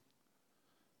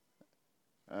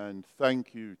And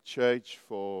thank you, church,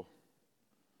 for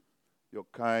your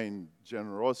kind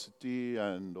generosity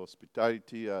and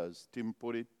hospitality, as Tim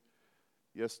put it.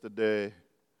 Yesterday,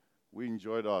 we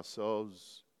enjoyed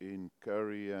ourselves in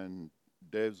Kerry and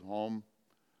Dave's home.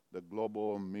 The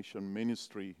Global Mission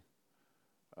Ministry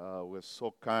were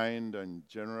so kind and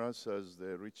generous as they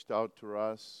reached out to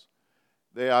us.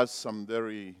 They asked some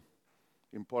very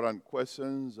important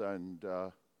questions, and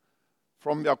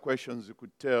from their questions, you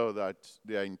could tell that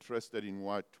they are interested in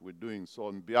what we're doing. So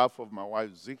on behalf of my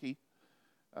wife, Ziki,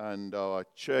 and our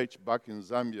church back in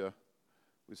Zambia,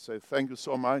 we say thank you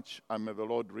so much, and may the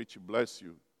Lord richly bless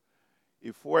you.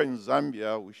 If we're in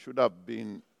Zambia, we should have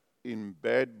been in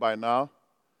bed by now.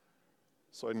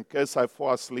 So in case I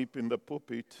fall asleep in the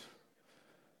pulpit,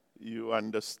 you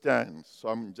understand. So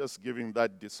I'm just giving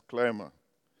that disclaimer.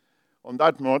 On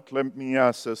that note, let me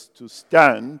ask us to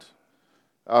stand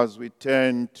as we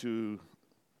turn to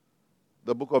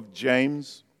the book of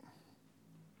James,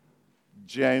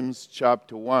 James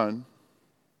chapter 1,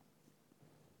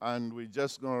 and we're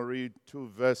just going to read 2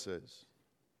 verses.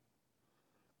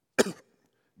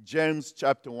 James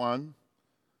chapter 1,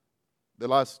 the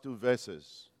last 2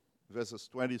 verses, verses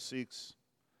 26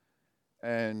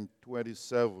 and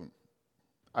 27.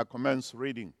 I commence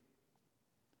reading.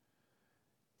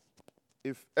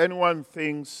 If anyone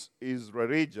thinks he is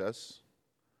religious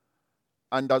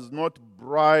and does not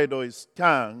bridle his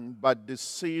tongue but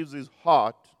deceives his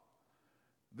heart,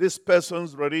 this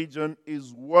person's religion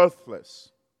is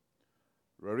worthless.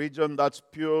 Religion that's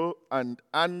pure and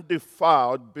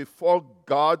undefiled before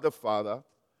God the Father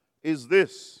is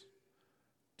this: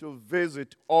 to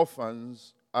visit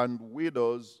orphans and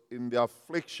widows in their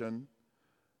affliction,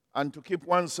 and to keep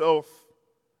oneself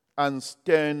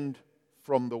unstained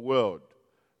from the world.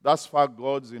 Thus far,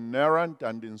 God's inerrant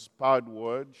and inspired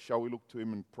word. Shall we look to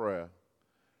him in prayer?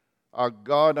 Our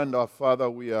God and our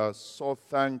Father, we are so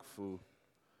thankful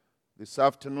this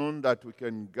afternoon that we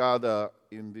can gather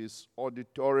in this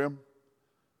auditorium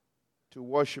to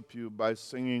worship you by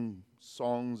singing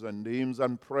songs and hymns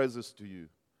and praises to you.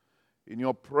 In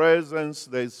your presence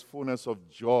there is fullness of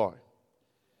joy.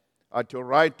 At your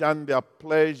right hand there are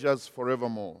pleasures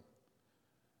forevermore.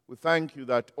 We thank you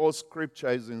that all Scripture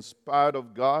is inspired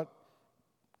of God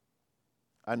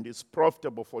and is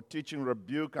profitable for teaching,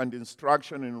 rebuke, and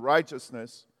instruction in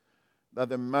righteousness, that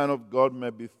the man of God may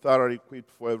be thoroughly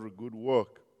equipped for every good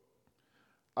work.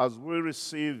 As we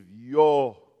receive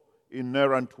your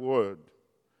inerrant word,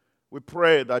 we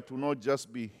pray that we will not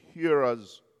just be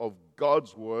hearers of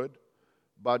God's word,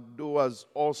 but doers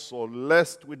also,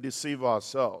 lest we deceive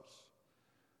ourselves.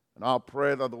 And I'll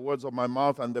pray that the words of my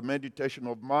mouth and the meditation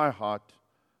of my heart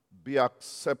be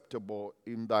acceptable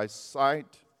in thy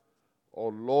sight, O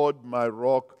Lord, my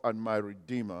rock and my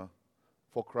redeemer.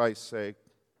 For Christ's sake,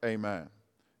 amen.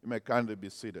 You may kindly be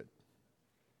seated.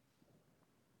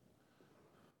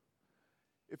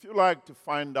 If you'd like to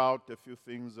find out a few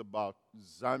things about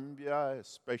Zambia,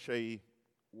 especially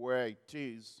where it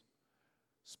is,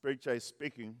 spiritually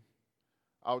speaking,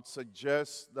 I would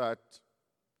suggest that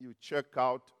you check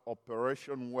out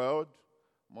Operation World.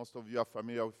 Most of you are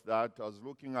familiar with that. I was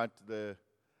looking at the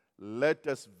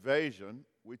latest version,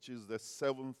 which is the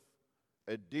 7th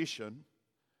edition.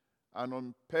 And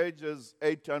on pages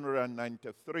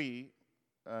 893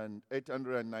 and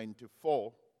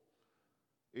 894,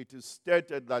 it is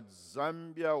stated that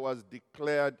Zambia was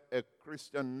declared a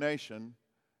Christian nation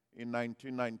in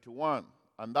 1991.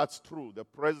 And that's true. The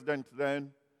president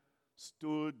then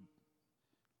stood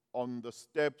on the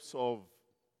steps of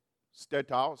State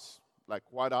House, like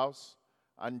White House,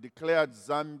 and declared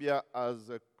Zambia as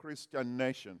a Christian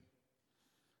nation.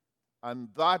 And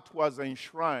that was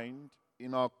enshrined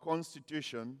in our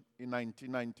Constitution in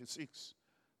 1996.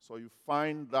 So you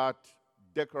find that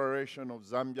declaration of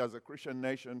Zambia as a Christian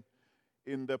nation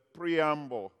in the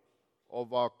preamble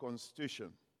of our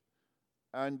Constitution.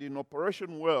 And in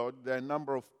Operation World, there are a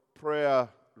number of prayer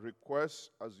requests,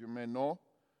 as you may know.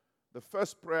 The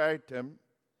first prayer item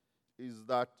is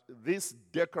that this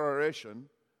declaration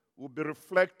will be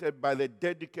reflected by the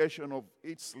dedication of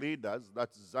its leaders,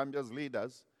 that's Zambia's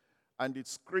leaders, and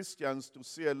its Christians, to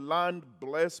see a land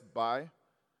blessed by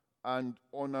and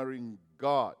honoring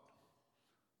God.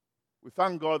 We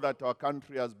thank God that our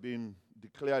country has been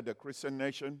declared a Christian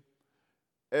nation.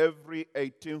 Every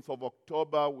 18th of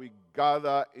October, we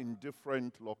gather in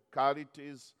different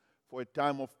localities for a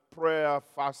time of prayer,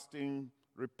 fasting,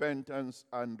 repentance,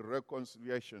 and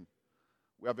reconciliation.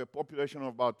 We have a population of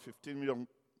about 15 million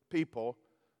people,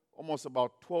 almost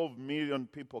about 12 million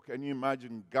people. Can you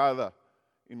imagine gather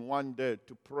in one day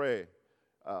to pray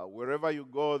Wherever you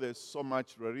go, there's so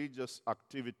much religious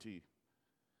activity.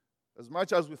 As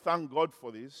much as we thank God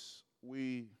for this,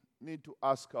 we need to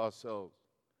ask ourselves,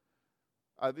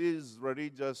 are these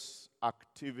religious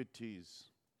activities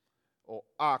or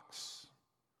acts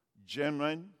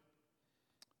genuine?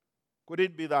 Could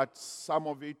it be that some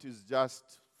of it is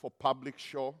just for public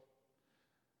show?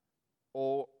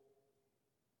 Or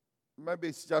maybe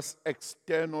it's just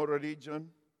external religion,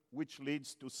 which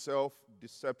leads to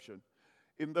self-deception.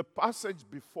 In the passage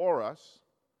before us,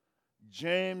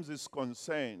 James is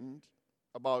concerned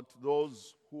about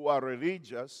those who are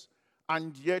religious,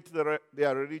 and yet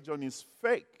their religion is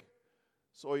fake.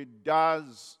 So he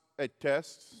does a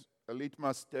test, a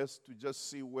litmus test, to just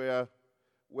see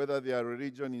whether their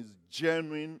religion is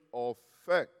genuine or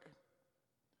fake.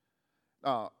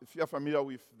 Now, if you're familiar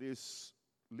with this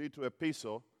little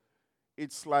epistle,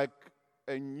 it's like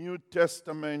a New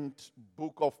Testament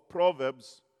book of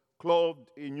Proverbs clothed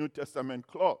in New Testament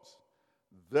clothes.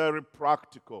 Very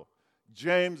practical.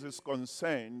 James is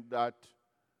concerned that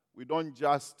we don't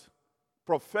just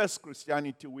profess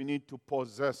Christianity, we need to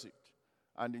possess it.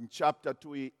 And in chapter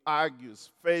 2, he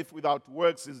argues faith without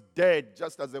works is dead,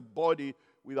 just as a body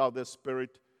without the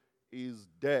Spirit is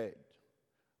dead.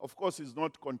 Of course, he's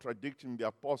not contradicting the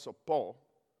Apostle Paul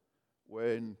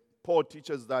when Paul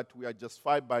teaches that we are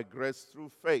justified by grace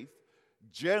through faith.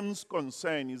 James'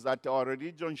 concern is that our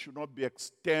religion should not be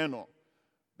external.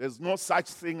 There's no such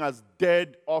thing as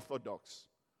dead orthodox.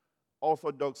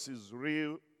 Orthodox is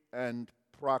real and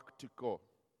practical.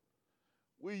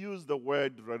 We use the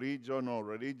word religion or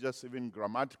religious, even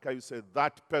grammatically. You say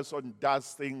that person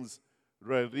does things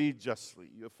religiously.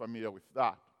 You're familiar with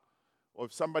that. Or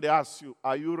if somebody asks you,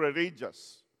 are you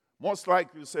religious? Most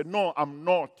likely you say, no, I'm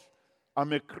not.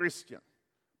 I'm a Christian.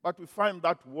 But we find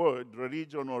that word,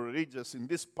 religion or religious, in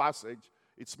this passage.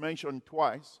 It's mentioned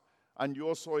twice. And you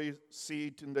also see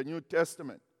it in the New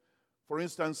Testament. For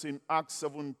instance, in Acts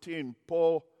 17,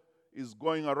 Paul is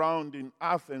going around in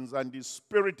Athens and his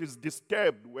spirit is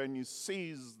disturbed when he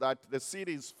sees that the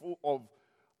city is full of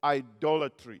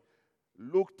idolatry.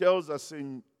 Luke tells us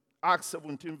in Acts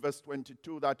 17 verse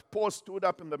 22 that Paul stood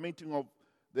up in the meeting of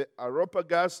the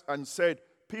Areopagus and said,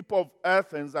 people of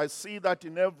Athens, I see that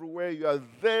in every way you are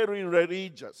very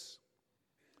religious.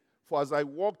 For as I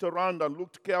walked around and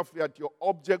looked carefully at your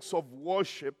objects of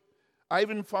worship, I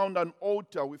even found an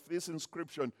altar with this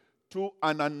inscription, to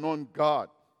an unknown God.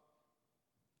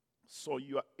 So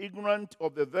you are ignorant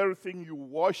of the very thing you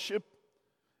worship,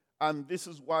 and this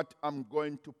is what I'm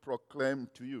going to proclaim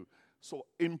to you. So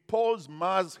in Paul's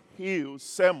Mars Hill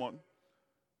sermon,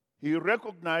 he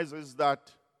recognizes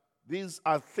that these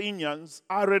Athenians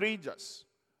are religious.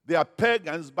 They are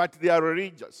pagans, but they are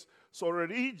religious. So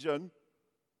religion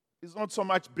is not so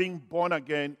much being born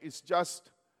again, it's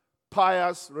just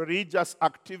pious religious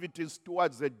activities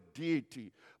towards a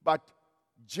deity. But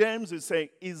James is saying,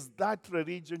 is that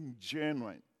religion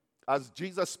genuine? As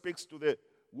Jesus speaks to the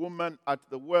woman at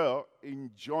the well in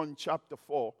John chapter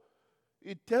 4,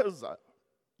 he tells her,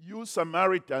 you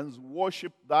Samaritans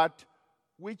worship that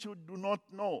which you do not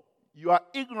know. You are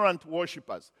ignorant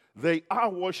worshippers. They are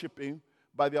worshiping,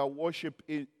 but their worship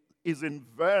is in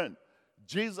vain.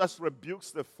 Jesus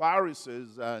rebukes the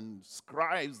Pharisees and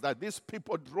scribes that these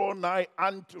people draw nigh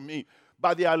unto me,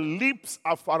 but their lips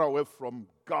are far away from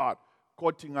God,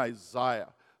 quoting Isaiah.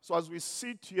 So as we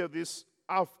sit here this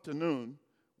afternoon,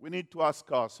 we need to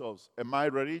ask ourselves, am I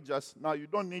religious? Now, you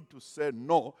don't need to say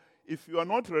no. If you are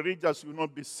not religious, you will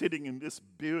not be sitting in this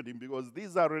building, because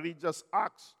these are religious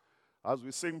acts. As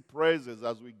we sing praises,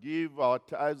 as we give our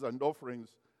tithes and offerings,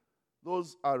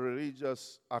 those are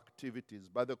religious activities.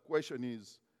 But the question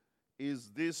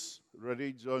is this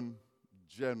religion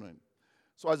genuine?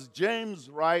 So as James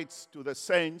writes to the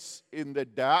saints in the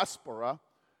diaspora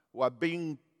who are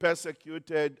being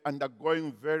persecuted,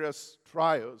 undergoing various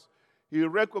trials, he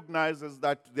recognizes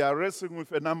that they are wrestling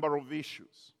with a number of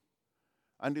issues.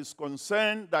 And is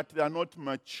concerned that they are not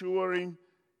maturing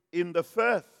in the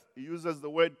faith. He uses the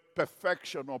word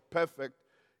perfection or perfect,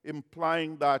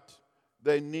 implying that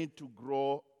they need to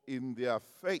grow in their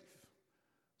faith.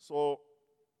 So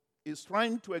he's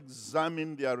trying to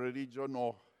examine their religion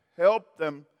or help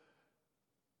them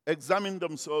examine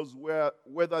themselves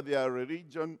whether their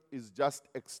religion is just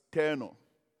external.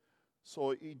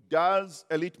 So he does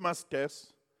a litmus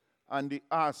test and he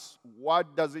asks,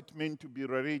 what does it mean to be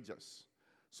religious?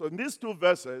 So in these two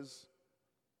verses,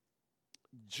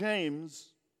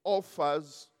 James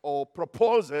offers or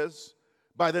proposes,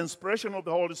 by the inspiration of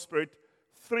the Holy Spirit,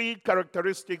 3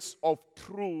 characteristics of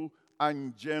true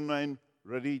and genuine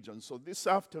religion. So this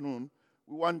afternoon,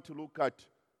 we want to look at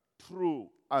true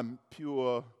and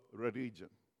pure religion.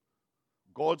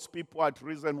 God's people at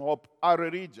Risen Hope are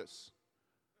religious.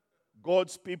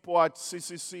 God's people at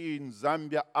CCC in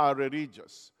Zambia are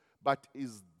religious. But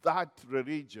is that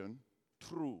religion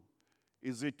true?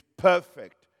 Is it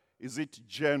perfect? Is it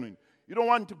genuine? You don't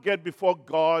want to get before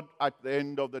God at the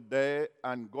end of the day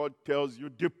and God tells you,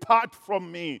 "Depart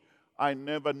from me, I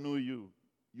never knew you,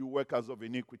 you workers of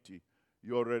iniquity."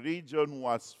 Your religion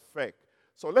was fake.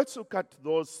 So let's look at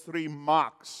those 3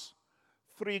 marks,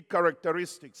 3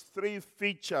 characteristics, 3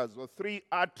 features or 3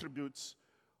 attributes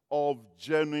of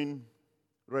genuine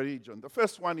religion. The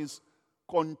first one is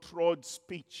controlled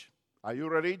speech. Are you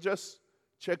religious?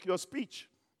 Check your speech.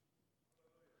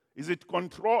 Is it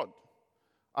controlled?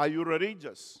 Are you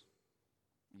religious?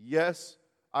 Yes.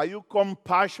 Are you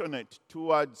compassionate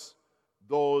towards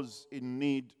those in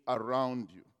need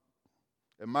around you?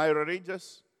 Am I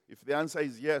religious? If the answer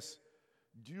is yes,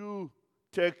 do you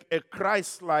take a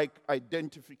Christ-like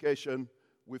identification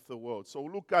with the world? So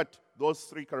look at those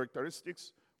 3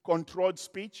 characteristics: controlled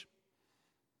speech,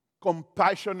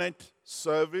 compassionate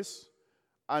service,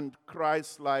 and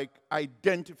Christ-like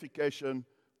identification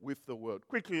with the world.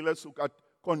 Quickly, let's look at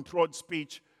controlled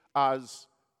speech as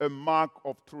a mark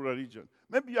of true religion.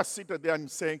 Maybe you're seated there and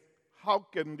saying, how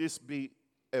can this be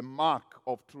a mark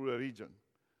of true religion?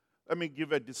 Let me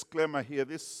give a disclaimer here.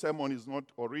 This sermon is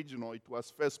not original. It was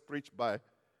first preached by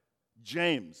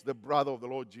James, the brother of the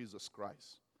Lord Jesus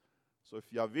Christ. So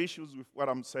if you have issues with what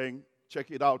I'm saying,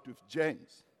 check it out with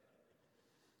James.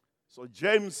 So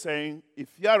James saying,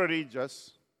 if you're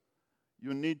religious,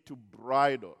 you need to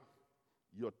bridle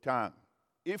your tongue.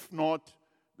 If not,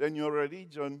 then your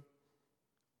religion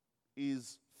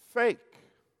is fake.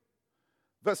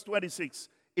 Verse 26,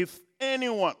 if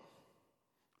anyone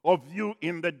of you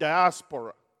in the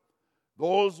diaspora,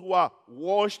 those who are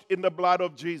washed in the blood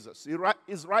of Jesus, he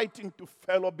is writing to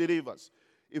fellow believers.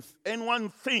 If anyone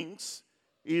thinks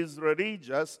he is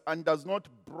religious and does not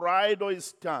bridle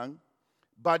his tongue,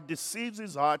 but deceives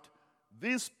his heart,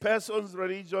 this person's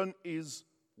religion is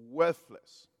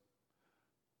worthless.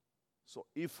 So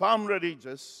if I'm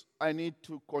religious, I need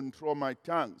to control my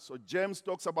tongue. So James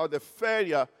talks about the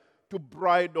failure to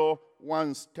bridle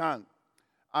one's tongue.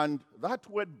 And that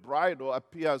word bridle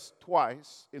appears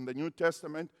twice in the New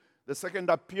Testament. The second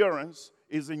appearance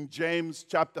is in James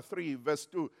chapter 3, verse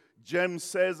 2. James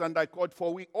says, and I quote,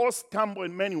 "For we all stumble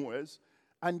in many ways,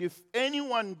 and if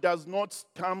anyone does not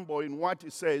stumble in what he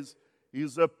says, he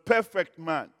is a perfect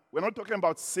man." We're not talking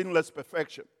about sinless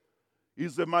perfection.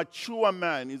 He's a mature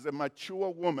man, he's a mature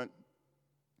woman,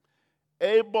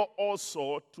 able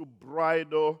also to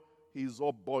bridle his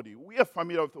whole body. We are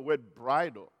familiar with the word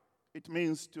bridle. It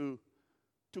means to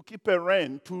keep a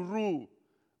rein, to rule,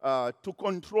 to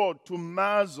control, to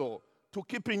muzzle, to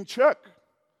keep in check.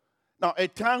 Now, a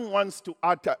tongue wants to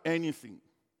utter anything.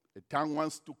 A tongue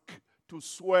wants to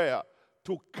swear,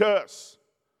 to curse,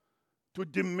 to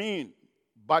demean.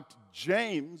 But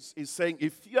James is saying,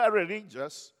 if you are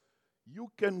religious,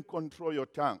 you can control your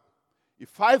tongue.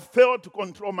 If I fail to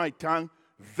control my tongue,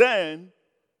 then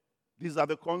these are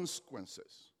the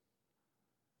consequences.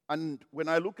 And when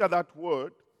I look at that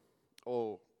word,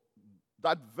 or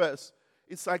that verse,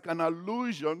 it's like an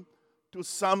allusion to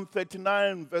Psalm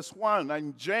 39, verse 1.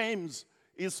 And James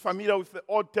is familiar with the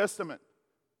Old Testament.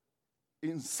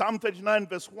 In Psalm 39,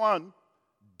 verse 1,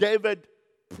 David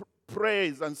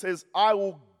prays and says, "I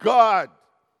will guard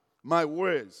my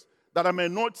words, that I may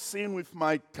not sin with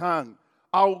my tongue.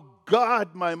 I'll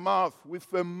guard my mouth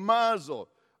with a muzzle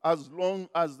as long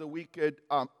as the wicked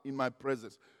are in my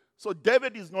presence." So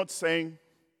David is not saying,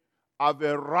 I have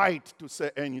a right to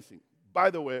say anything. By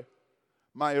the way,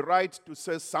 my right to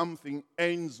say something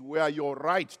ends where your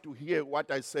right to hear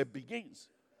what I say begins.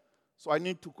 So I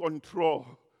need to control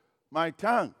my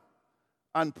tongue.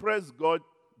 And praise God,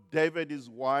 David is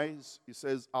wise. He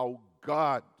says, I'll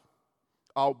guard.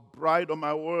 I'll bridle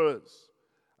my words.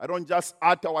 I don't just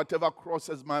utter whatever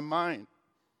crosses my mind,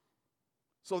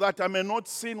 so that I may not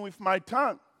sin with my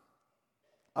tongue.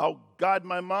 I'll guard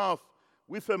my mouth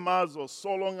with a muzzle,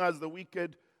 so long as the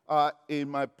wicked are in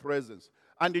my presence.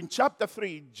 And in chapter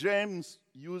 3, James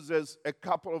uses a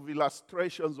couple of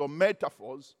illustrations or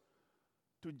metaphors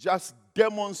to just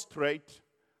demonstrate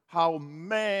how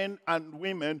men and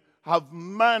women have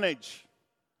managed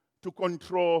to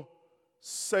control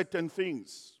certain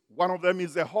things. One of them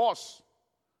is a horse.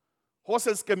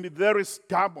 Horses can be very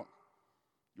stubborn.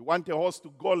 You want a horse to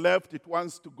go left, it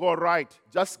wants to go right.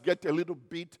 Just get a little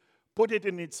bit, put it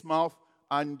in its mouth,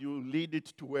 and you lead it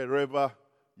to wherever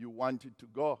you want it to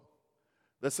go.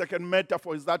 The second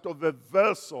metaphor is that of a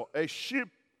vessel, a ship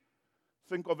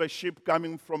Think of a ship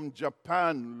coming from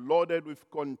Japan, loaded with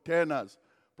containers,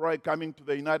 probably coming to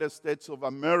the United States of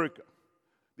America.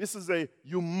 This is a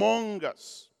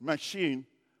humongous machine,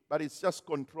 but it's just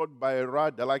controlled by a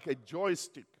rudder, like a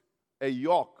joystick, a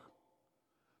yoke.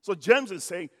 So James is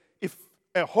saying, if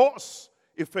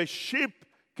a ship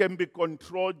can be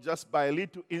controlled just by a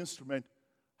little instrument,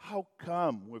 how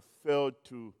come we failed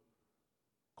to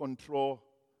control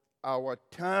our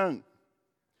tongue?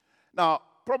 Now,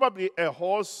 probably a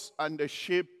horse and a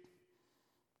ship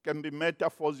can be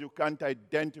metaphors you can't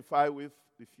identify with.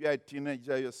 If you're a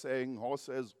teenager, you're saying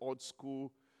horses, old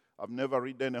school, I've never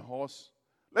ridden a horse.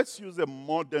 Let's use a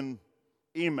modern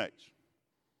image.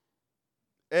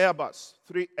 Airbus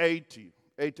 380,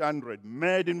 800,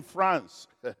 made in France.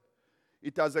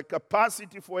 It has a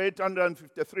capacity for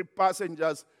 853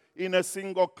 passengers in a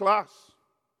single class.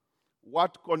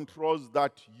 What controls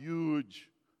that huge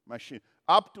machine?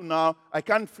 Up to now, I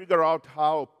can't figure out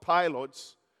how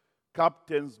pilots,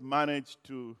 captains manage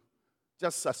to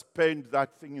just suspend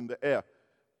that thing in the air.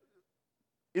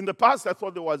 In the past, I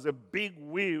thought there was a big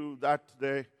wheel that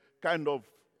they kind of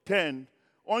turned,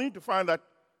 only to find that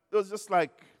it was just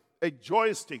like a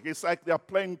joystick. It's like they're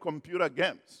playing computer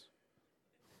games.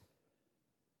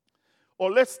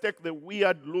 Or let's take the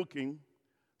weird-looking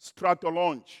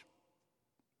Stratolaunch,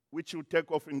 which will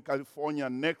take off in California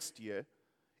next year.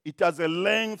 It has a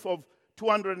length of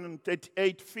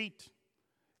 238 feet,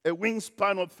 a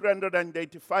wingspan of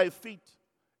 385 feet,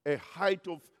 a height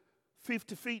of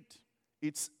 50 feet.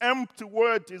 Its empty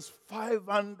weight is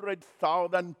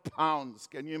 500,000 pounds.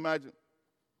 Can you imagine?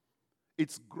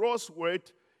 Its gross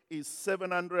weight is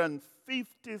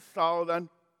 750,000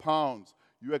 pounds.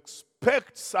 You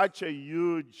expect such a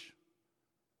huge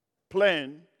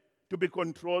plane to be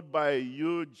controlled by a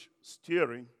huge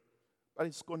steering, but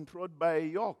it's controlled by a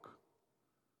yoke.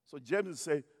 So James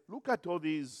says, look at all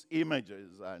these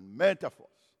images and metaphors.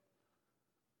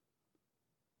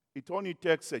 It only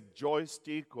takes a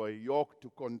joystick or a yoke to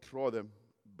control them,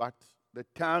 but the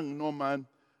tongue no man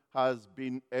has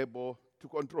been able to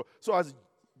control. So as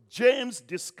James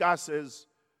discusses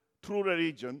true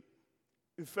religion,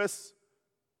 he first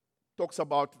talks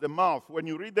about the mouth. When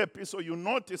you read the epistle, you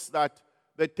notice that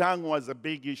the tongue was a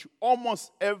big issue.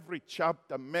 Almost every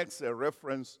chapter makes a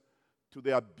reference to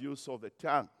the abuse of the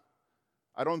tongue.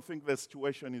 I don't think the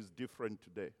situation is different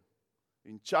today.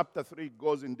 In chapter 3, it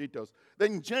goes in details.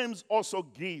 Then James also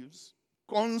gives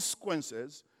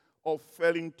consequences of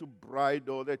failing to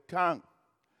bridle the tongue.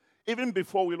 Even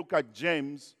before we look at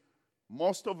James,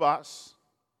 most of us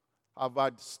have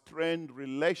had strained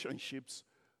relationships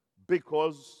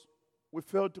because we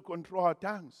failed to control our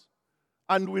tongues.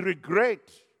 And we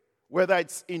regret, whether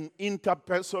it's in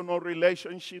interpersonal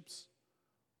relationships,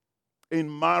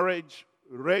 in marriage,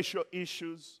 racial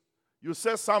issues. You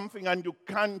say something and you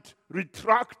can't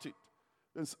retract it.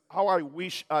 That's how I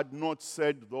wish I had not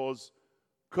said those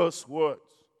curse words.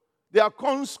 There are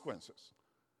consequences.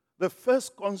 The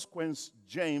first consequence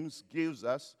James gives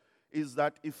us is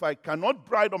that if I cannot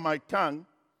bridle my tongue,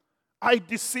 I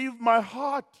deceive my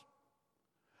heart.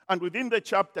 And within the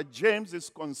chapter, James is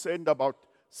concerned about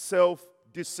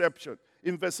self-deception.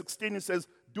 In verse 16, he says,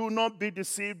 "Do not be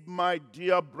deceived, my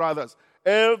dear brothers.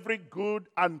 Every good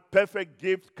and perfect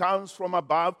gift comes from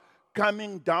above,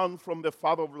 coming down from the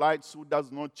Father of lights, who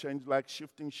does not change like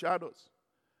shifting shadows."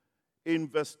 In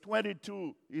verse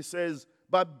 22, he says,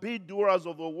 "But be doers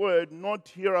of the word, not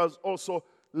hearers also,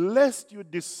 lest you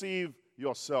deceive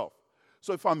yourself."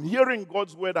 So if I'm hearing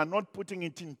God's word and not putting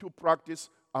it into practice,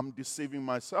 I'm deceiving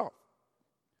myself.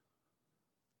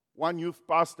 One youth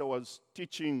pastor was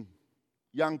teaching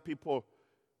young people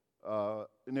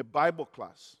in a Bible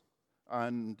class,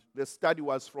 and the study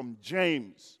was from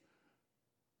James.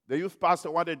 The youth pastor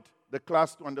wanted the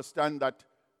class to understand that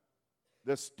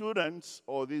the students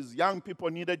or these young people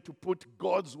needed to put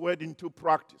God's word into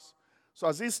practice. So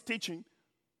as he's teaching,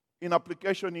 in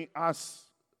application, he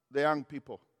asks the young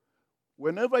people,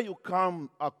 whenever you come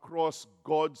across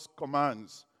God's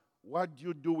commands, what do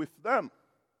you do with them?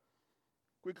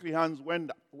 Quickly, hands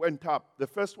went up. The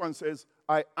first one says,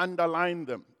 I underline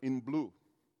them in blue.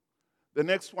 The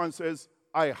next one says,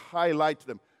 I highlight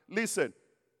them. Listen,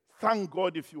 thank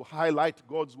God if you highlight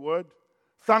God's word.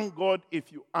 Thank God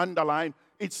if you underline.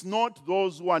 It's not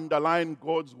those who underline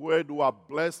God's word who are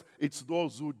blessed. It's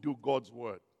those who do God's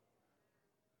word.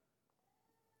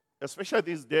 Especially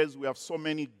these days, we have so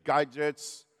many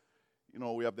gadgets. You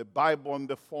know, we have the Bible on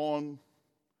the phone.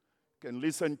 You can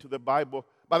listen to the Bible.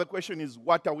 But the question is,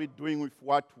 what are we doing with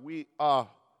what we are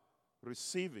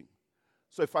receiving?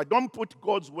 So if I don't put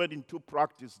God's word into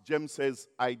practice, James says,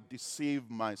 I deceive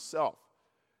myself.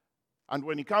 And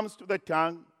when it comes to the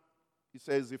tongue, he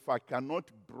says, if I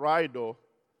cannot bridle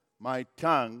my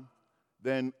tongue,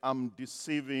 then I'm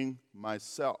deceiving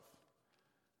myself.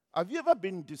 Have you ever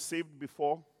been deceived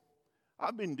before?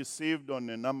 I've been deceived on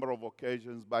a number of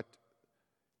occasions, but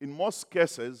in most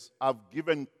cases, I've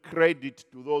given credit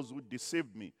to those who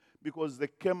deceived me because they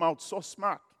came out so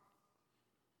smart.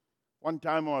 One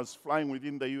time I was flying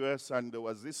within the U.S. and there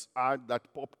was this ad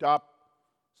that popped up.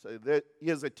 So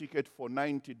here's a ticket for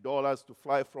 $90 to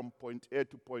fly from point A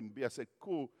to point B. I said,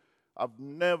 cool. I've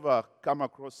never come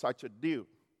across such a deal.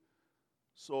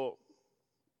 So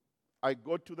I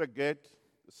go to the gate,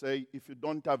 say, if you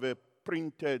don't have a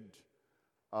printed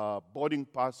boarding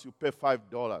pass, you pay $5.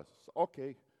 So,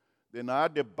 okay. Then I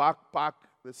had a backpack.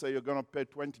 They say you're going to pay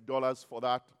 $20 for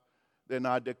that. Then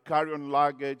I had a carry-on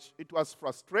luggage. It was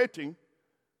frustrating,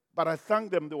 but I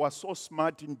thank them. They were so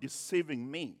smart in deceiving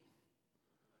me.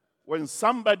 When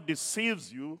somebody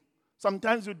deceives you,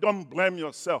 sometimes you don't blame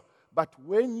yourself. But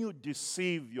when you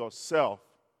deceive yourself,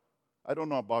 I don't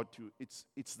know about you,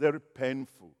 it's very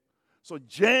painful. So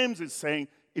James is saying,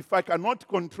 if I cannot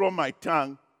control my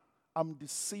tongue, I'm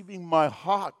deceiving my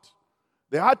heart.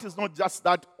 The heart is not just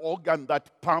that organ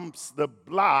that pumps the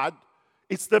blood.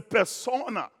 It's the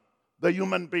persona, the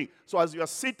human being. So as you are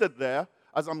seated there,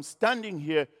 as I'm standing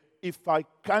here, if I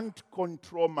can't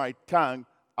control my tongue,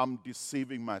 I'm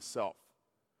deceiving myself.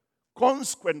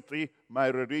 Consequently, my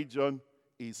religion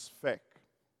is fake.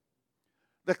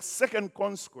 The second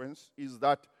consequence is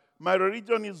that my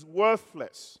religion is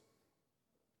worthless.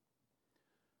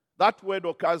 That word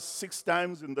occurs 6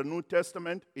 times in the New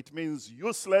Testament. It means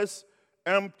useless,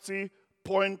 empty,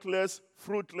 pointless,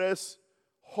 fruitless,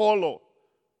 hollow.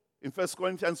 In 1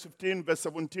 Corinthians 15, verse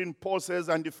 17, Paul says,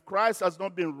 and if Christ has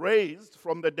not been raised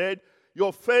from the dead,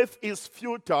 your faith is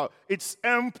futile, it's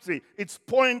empty, it's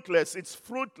pointless, it's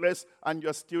fruitless, and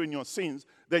you're still in your sins.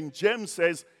 Then James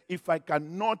says, if I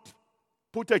cannot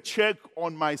put a check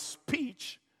on my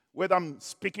speech, whether I'm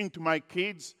speaking to my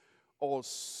kids or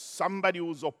somebody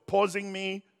who's opposing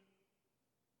me,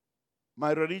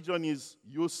 my religion is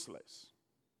useless.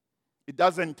 It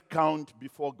doesn't count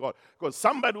before God. Because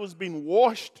somebody who's been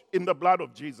washed in the blood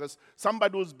of Jesus,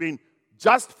 somebody who's been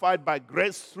justified by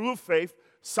grace through faith,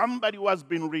 somebody who has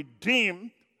been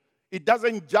redeemed, it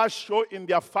doesn't just show in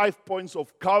their 5 points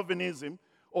of Calvinism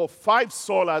or 5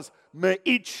 solas, may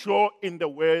it show in the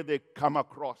way they come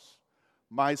across.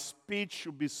 My speech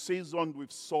should be seasoned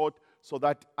with salt so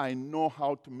that I know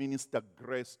how to minister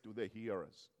grace to the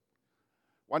hearers.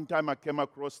 One time I came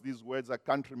across these words, I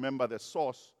can't remember the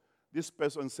source. This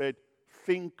person said,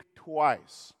 think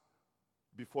twice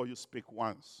before you speak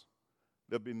once.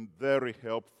 They've been very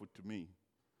helpful to me.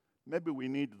 Maybe we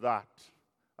need that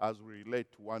as we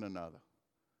relate to one another.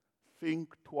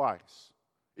 Think twice.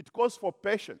 It calls for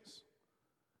patience.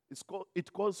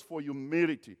 It calls for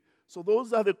humility. So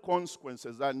those are the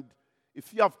consequences. And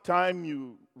if you have time,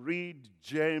 you read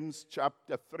James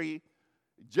chapter 3.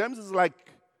 James is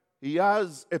like, he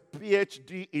has a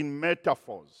PhD in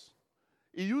metaphors.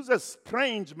 He uses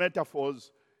strange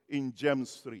metaphors in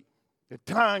James 3. The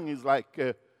tongue is like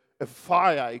a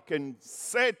fire. It can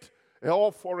set a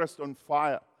whole forest on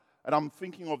fire. And I'm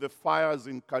thinking of the fires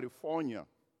in California.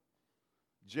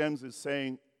 James is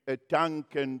saying a tongue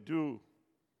can do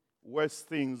worse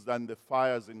things than the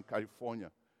fires in California.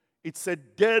 It's a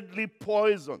deadly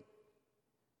poison.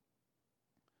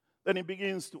 Then he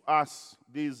begins to ask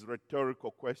these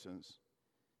rhetorical questions.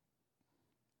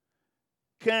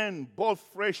 Can both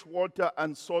fresh water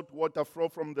and salt water flow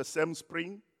from the same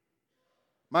spring?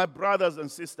 My brothers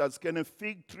and sisters, can a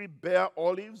fig tree bear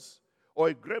olives or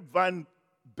a grapevine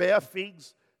bear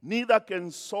figs? Neither can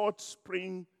a salt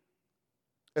spring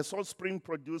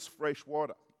produce fresh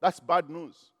water. That's bad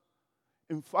news.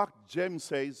 In fact, James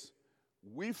says,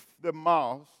 with the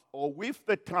mouth or with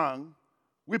the tongue,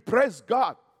 we praise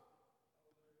God.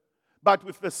 But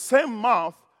with the same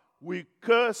mouth, we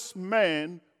curse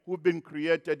men who've been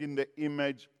created in the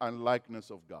image and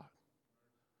likeness of God.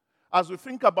 As we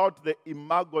think about the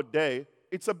Imago Dei,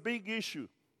 it's a big issue.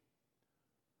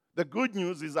 The good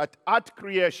news is that at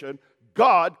creation,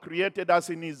 God created us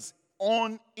in His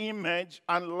own image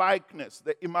and likeness,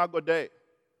 the Imago Dei.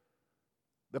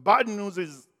 The bad news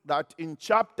is that in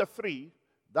chapter 3,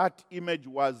 that image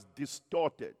was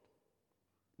distorted.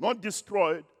 Not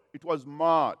destroyed, it was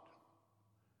marred.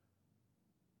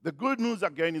 The good news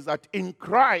again is that in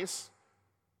Christ,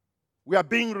 we are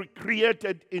being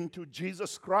recreated into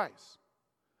Jesus Christ.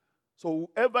 So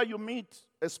whoever you meet,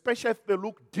 especially if they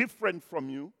look different from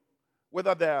you,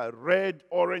 whether they are red,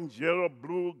 orange, yellow,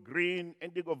 blue, green,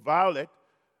 indigo, violet,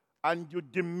 and you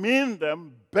demean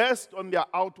them based on their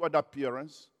outward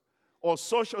appearance or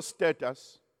social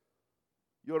status,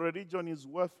 your religion is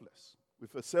worthless.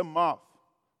 With the same mouth,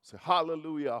 say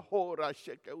hallelujah, hora,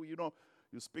 shake,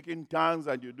 you speak in tongues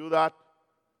and you do that.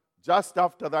 Just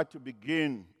after that, you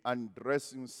begin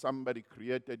addressing somebody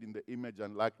created in the image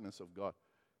and likeness of God.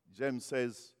 James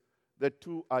says the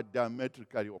two are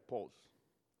diametrically opposed.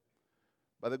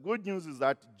 But the good news is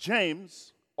that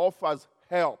James offers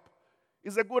help.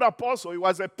 He's a good apostle. He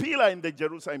was a pillar in the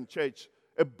Jerusalem church,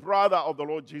 a brother of the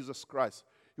Lord Jesus Christ.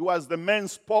 He was the main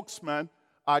spokesman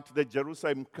at the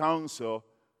Jerusalem Council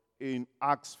in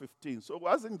Acts 15. So it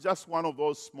wasn't just one of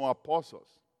those small apostles.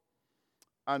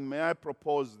 And may I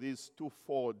propose this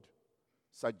twofold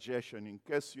suggestion in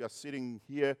case you are sitting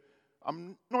here.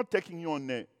 I'm not taking you on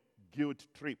a guilt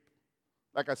trip.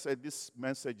 Like I said, this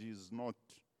message is not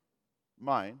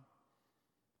mine.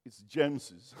 It's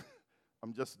James's.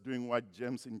 I'm just doing what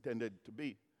James intended to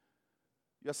be.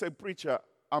 You say, preacher,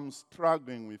 I'm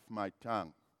struggling with my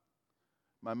tongue.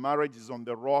 My marriage is on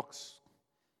the rocks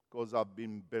because I've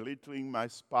been belittling my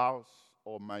spouse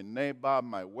or my neighbor,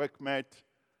 my workmate.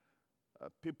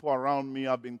 People around me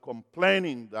have been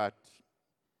complaining that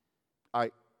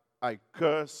I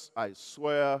curse, I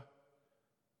swear.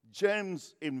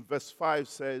 James in verse 5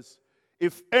 says,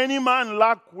 if any man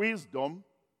lack wisdom,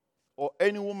 or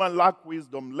any woman lack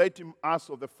wisdom, let him ask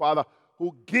of the Father,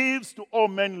 who gives to all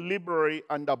men liberally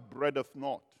and upbraideth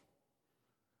not.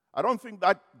 I don't think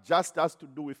that just has to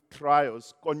do with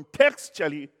trials.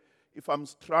 Contextually, if I'm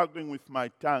struggling with my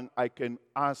tongue, I can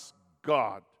ask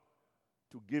God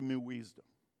to give me wisdom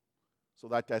so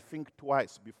that I think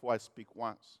twice before I speak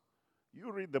once.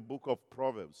 You read the book of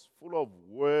Proverbs, full of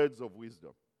words of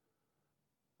wisdom.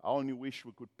 I only wish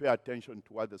we could pay attention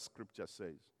to what the scripture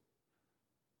says.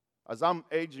 As I'm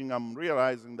aging, I'm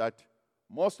realizing that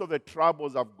most of the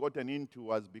troubles I've gotten into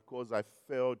was because I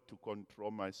failed to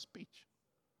control my speech.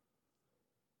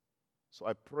 So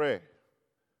I pray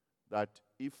that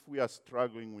if we are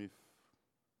struggling with,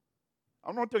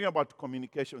 I'm not talking about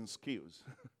communication skills,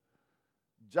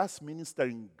 just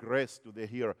ministering grace to the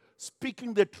hearer,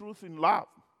 speaking the truth in love.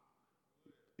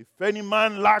 If any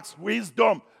man lacks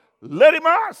wisdom, let him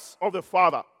ask of the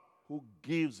Father who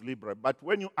gives liberally. But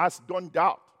when you ask, don't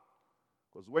doubt.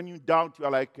 Because when you doubt, you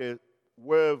are like a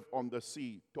wave on the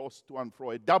sea, tossed to and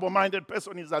fro. A double-minded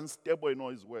person is unstable in all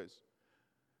his ways.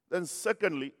 Then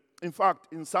secondly, in fact,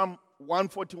 in Psalm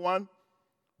 141,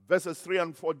 verses 3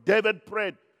 and 4, David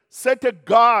prayed, set a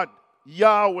guard,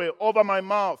 Yahweh, over my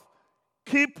mouth.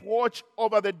 Keep watch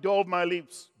over the door of my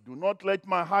lips. Do not let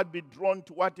my heart be drawn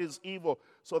to what is evil,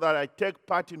 so that I take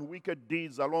part in wicked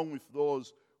deeds along with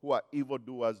those who are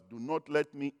evildoers. Do not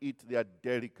let me eat their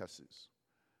delicacies.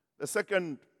 The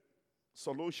second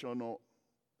solution or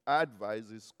advice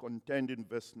is contained in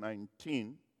verse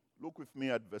 19. Look with me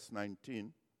at verse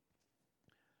 19,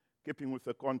 keeping with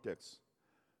the context.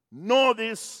 Know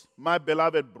this, my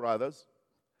beloved brothers,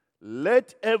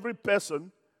 let every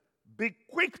person be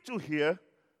quick to hear,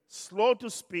 slow to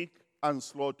speak, and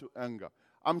slow to anger.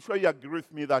 I'm sure you agree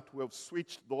with me that we have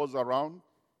switched those around.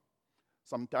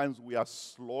 Sometimes we are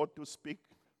slow to speak,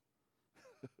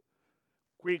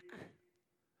 quick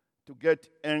to get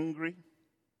angry,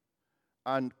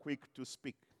 and quick to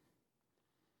speak.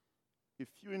 If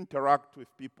you interact with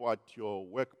people at your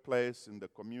workplace, in the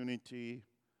community,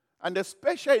 and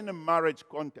especially in a marriage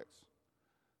context,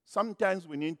 sometimes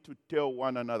we need to tell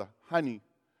one another, honey,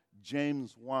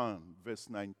 James 1 verse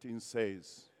 19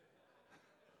 says,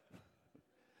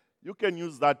 you can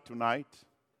use that tonight.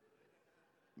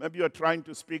 Maybe you're trying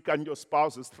to speak and your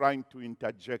spouse is trying to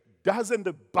interject. Doesn't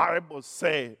the Bible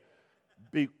say,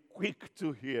 be quick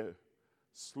to hear,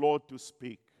 slow to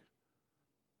speak?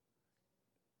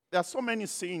 There are so many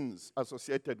sins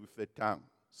associated with the tongue.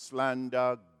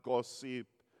 Slander, gossip,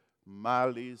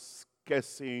 malice,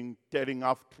 cursing, telling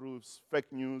half-truths,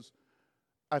 fake news.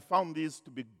 I found these to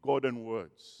be golden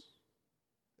words.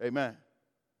 Amen.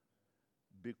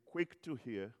 Be quick to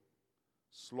hear,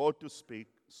 slow to speak,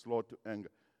 slow to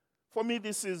anger. For me,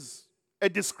 this is a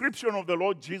description of the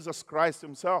Lord Jesus Christ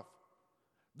himself.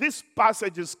 This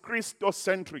passage is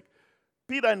Christocentric.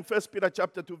 Peter in 1 Peter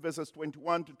chapter 2, verses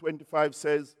 21 to 25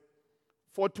 says,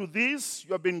 for to this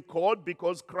you have been called,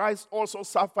 because Christ also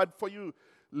suffered for you,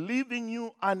 leaving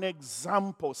you an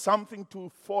example, something to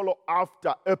follow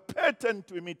after, a pattern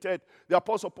to imitate. The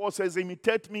Apostle Paul says,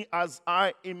 imitate me as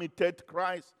I imitate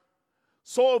Christ,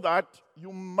 so that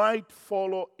you might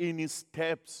follow in his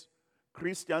steps.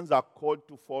 Christians are called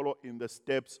to follow in the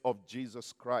steps of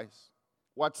Jesus Christ.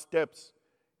 What steps?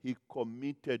 He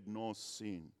committed no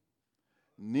sin.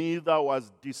 neither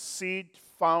was deceit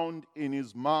found in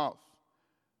his mouth.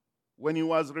 When he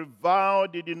was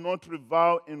reviled, he did not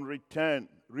revile in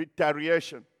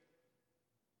retaliation.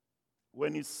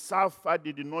 When he suffered,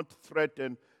 he did not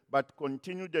threaten, but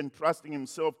continued entrusting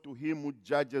himself to him who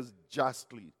judges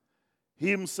justly. He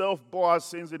himself bore our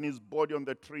sins in his body on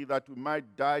the tree, that we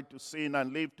might die to sin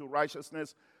and live to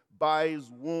righteousness. By his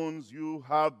wounds you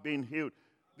have been healed.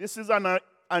 This is an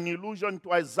allusion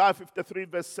to Isaiah 53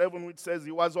 verse 7, which says,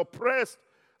 he was oppressed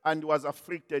and was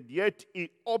afflicted, yet he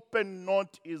opened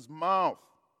not his mouth.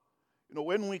 You know,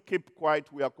 when we keep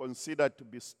quiet, we are considered to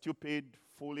be stupid,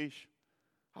 foolish.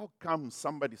 How come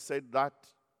somebody said that,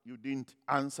 you didn't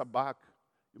answer back?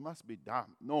 You must be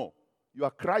dumb. No, you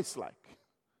are Christ-like.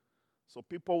 So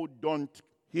people who don't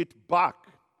hit back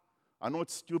are not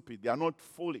stupid. They are not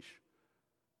foolish.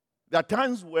 There are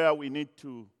times where we need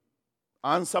to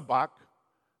answer back,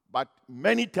 but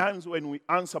many times when we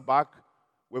answer back,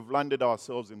 we've landed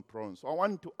ourselves in problems. So I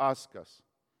want to ask us,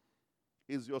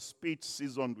 is your speech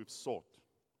seasoned with salt?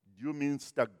 Do you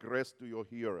minister grace to your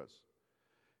hearers?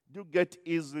 Do you get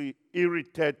easily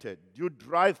irritated? Do you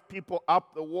drive people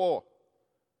up the wall?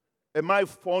 Am I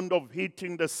fond of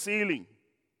hitting the ceiling?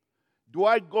 Do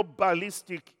I go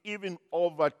ballistic even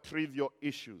over trivial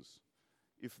issues?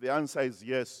 If the answer is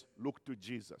yes, look to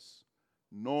Jesus.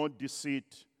 No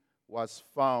deceit was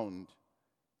found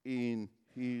in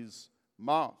his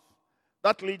mouth.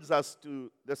 That leads us to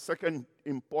the second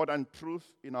important truth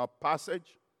in our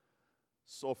passage.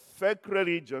 So fake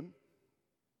religion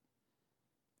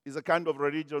is a kind of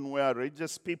religion where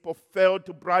religious people fail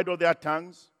to bridle their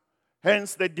tongues,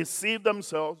 hence they deceive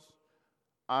themselves,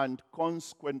 and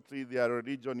consequently their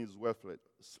religion is worthless.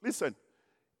 Listen,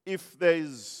 if there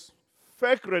is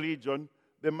fake religion,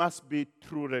 there must be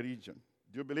true religion.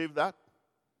 Do you believe that?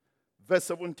 Verse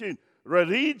 17,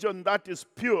 religion that is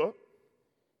pure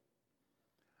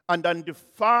and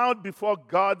undefiled before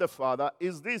God the Father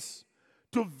is this,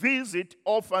 to visit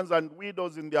orphans and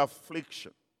widows in their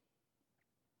affliction.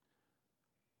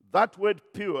 That word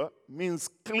pure means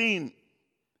clean,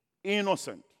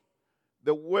 innocent.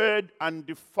 The word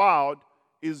undefiled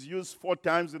is used 4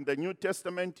 times in the New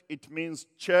Testament. It means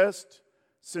chaste,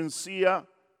 sincere,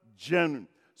 genuine.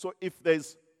 So if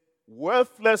there's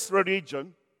worthless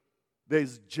religion,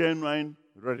 there's genuine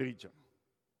religion.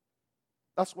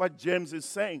 That's what James is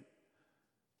saying.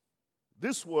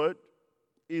 This word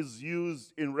is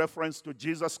used in reference to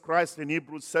Jesus Christ in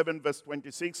Hebrews 7 verse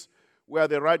 26, where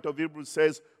the writer of Hebrews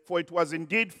says, for it was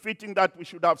indeed fitting that we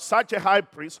should have such a high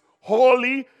priest,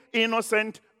 holy,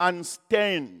 innocent,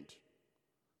 unstained.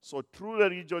 So true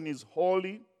religion is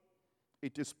holy.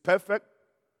 It is perfect.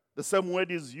 The same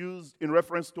word is used in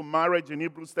reference to marriage in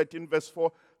Hebrews 13 verse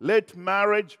 4. Let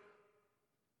marriage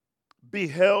be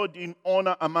held in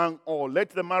honor among all. Let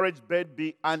the marriage bed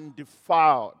be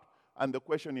undefiled. And the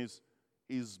question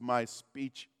is my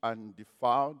speech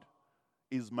undefiled?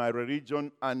 Is my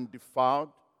religion undefiled?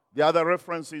 The other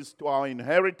reference is to our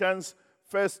inheritance.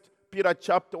 1 Peter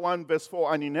chapter 1 verse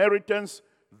 4, an inheritance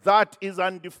that is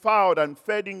undefiled and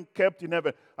fading, kept in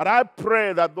heaven. And I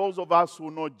pray that those of us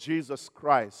who know Jesus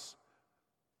Christ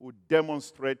would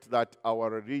demonstrate that our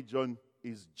religion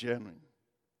is genuine.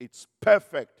 It's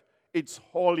perfect. It's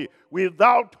holy.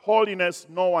 Without holiness,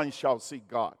 no one shall see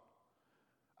God.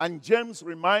 And James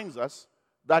reminds us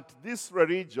that this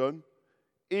religion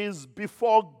is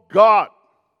before God.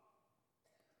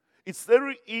 It's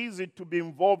very easy to be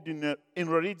involved in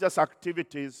religious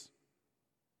activities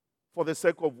for the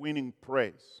sake of winning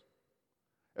praise.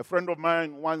 A friend of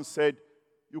mine once said,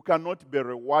 you cannot be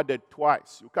rewarded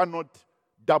twice. You cannot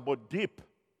double dip.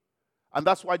 And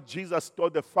that's what Jesus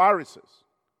told the Pharisees.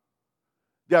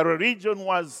 Their religion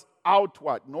was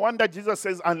outward. No wonder Jesus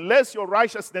says, unless your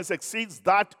righteousness exceeds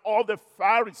that of the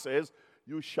Pharisees,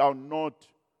 you shall not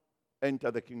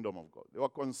enter the kingdom of God. They were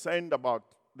concerned about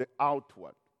the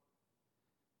outward,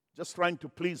 just trying to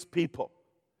please people.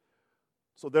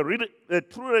 So the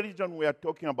true religion we are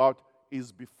talking about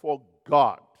is before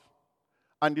God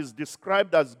and is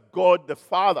described as God the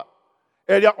Father.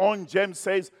 Earlier on, James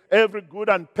says, every good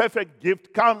and perfect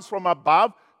gift comes from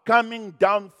above, coming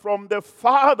down from the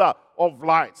Father of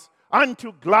lights. Aren't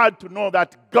you glad to know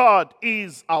that God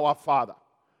is our Father?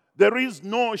 There is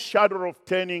no shadow of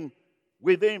turning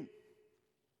with him.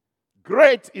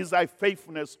 Great is thy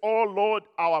faithfulness, O Lord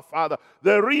our Father.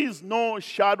 There is no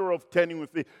shadow of turning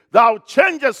with thee. Thou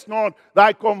changest not,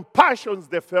 thy compassions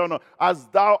they fail not. As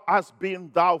thou hast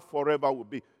been, thou forever will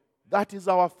be. That is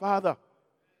our Father.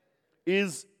 He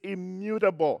is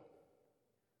immutable.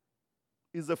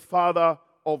 He is a Father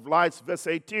of lights. Verse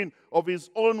 18, of his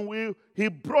own will, he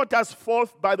brought us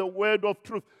forth by the word of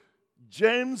truth.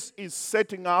 James is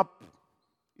setting up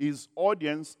his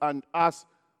audience and us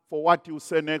for what he will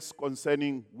say next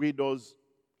concerning widows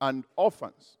and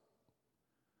orphans.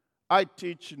 I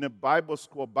teach in a Bible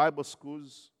school, Bible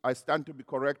schools. I stand to be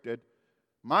corrected.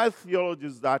 My theology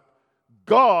is that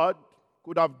God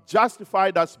could have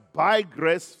justified us by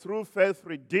grace through faith,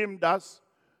 redeemed us,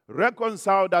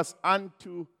 reconciled us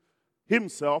unto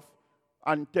himself,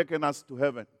 and taken us to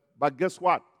heaven. But guess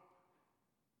what?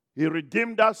 He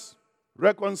redeemed us,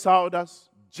 reconciled us,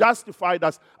 justified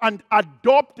us, and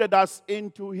adopted us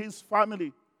into his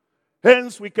family.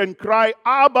 Hence, we can cry,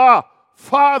 Abba,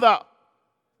 Father.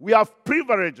 We have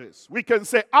privileges. We can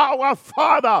say, Our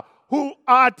Father who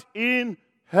art in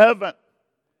heaven.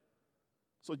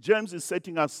 So James is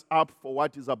setting us up for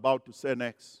what he's about to say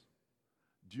next.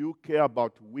 Do you care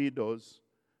about widows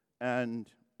and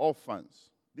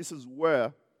orphans? This is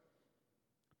where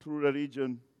true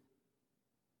religion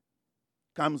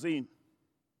comes in.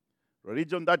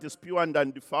 Religion that is pure and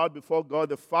undefiled before God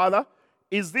the Father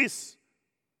is this.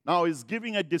 Now he's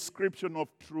giving a description of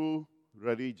true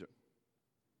religion.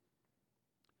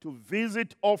 To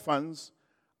visit orphans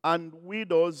and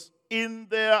widows in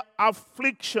their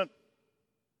affliction.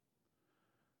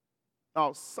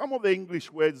 Now, some of the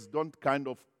English words don't kind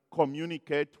of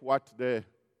communicate what the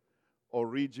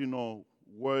original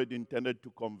word intended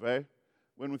to convey.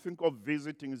 When we think of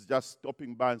visiting, it's just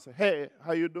stopping by and say, hey,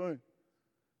 how you doing?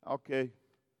 Okay,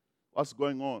 what's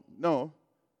going on? No,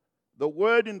 the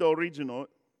word in the original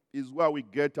is where we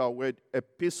get our word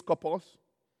episkopos.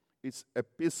 It's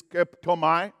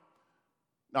episkeptomai.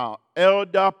 Now,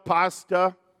 elder,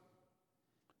 pastor,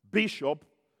 bishop,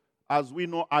 as we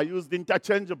know, are used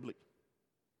interchangeably.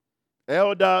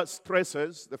 Elder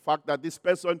stresses the fact that this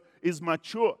person is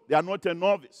mature. They are not a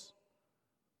novice.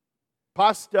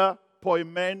 Pastor,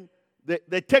 poimen,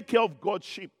 they take care of God's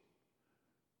sheep.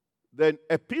 Then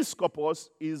episkopos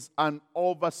is an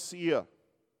overseer.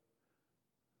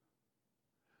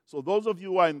 So those of you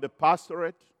who are in the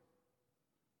pastorate,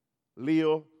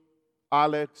 Leo,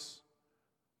 Alex,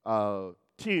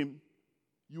 team,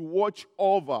 you watch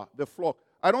over the flock.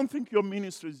 I don't think your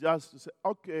ministry is just to say,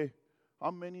 okay, how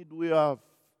many do we have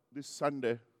this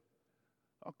Sunday?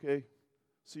 Okay,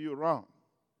 see you around.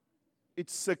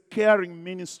 It's a caring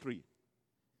ministry,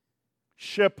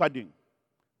 shepherding,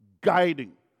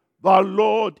 guiding. The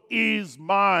Lord is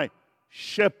my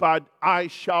shepherd, I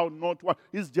shall not want.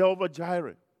 He's Jehovah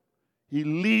Jireh. He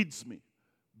leads me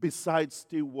beside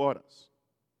still waters.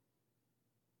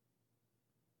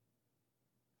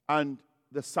 And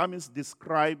the psalmist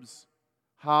describes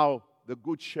how the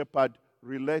good shepherd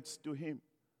relates to him.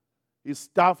 His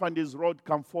staff and his rod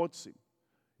comforts him.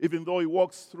 Even though he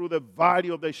walks through the valley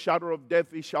of the shadow of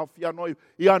death, he shall fear no evil.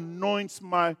 He anoints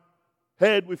my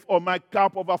head with oil, my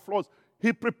cup overflows.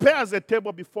 He prepares a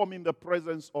table before me in the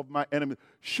presence of my enemies.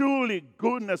 Surely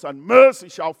goodness and mercy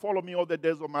shall follow me all the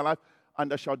days of my life,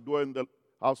 and I shall dwell in the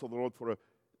house of the Lord forever.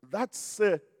 That's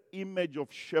an image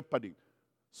of shepherding.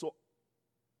 So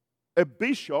a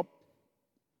bishop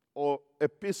or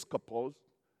episcopals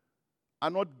are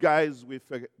not guys with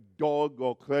a dog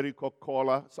or clerical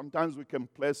collar. Sometimes we can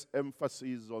place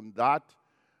emphasis on that.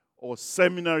 Or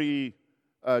seminary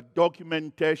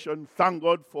documentation. Thank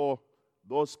God for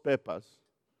those papers.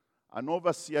 An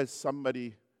overseer is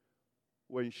somebody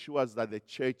who ensures that the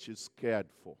church is cared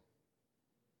for.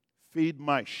 Feed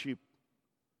my sheep.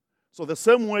 So the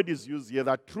same word is used here,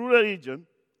 that true religion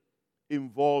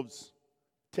involves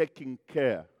taking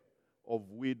care of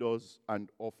widows and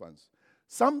orphans.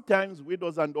 Sometimes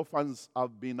widows and orphans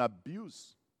have been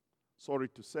abused, sorry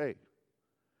to say.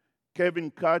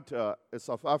 Kevin Carter, a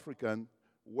South African,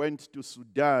 went to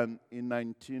Sudan in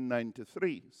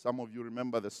 1993. Some of you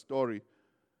remember the story.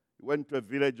 He went to a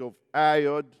village of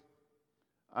Ayod,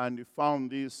 and he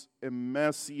found this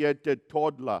emaciated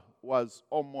toddler who was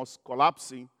almost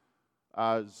collapsing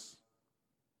as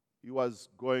he was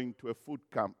going to a food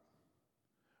camp.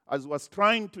 As he was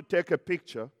trying to take a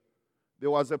picture,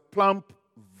 there was a plump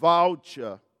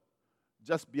vulture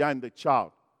just behind the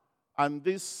child. And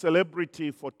this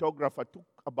celebrity photographer took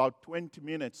about 20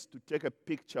 minutes to take a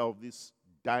picture of this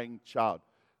dying child.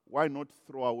 Why not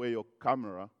throw away your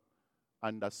camera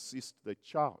and assist the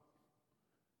child?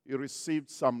 He received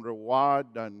some reward,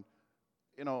 and,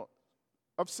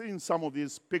 I've seen some of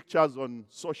these pictures on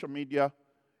social media.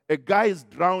 A guy is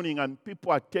drowning, and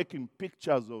people are taking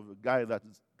pictures of a guy that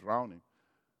is drowning.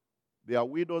 They are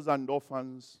widows and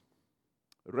orphans,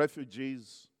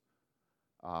 refugees,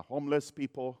 homeless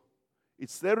people.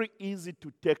 It's very easy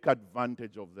to take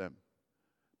advantage of them.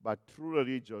 But true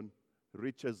religion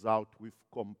reaches out with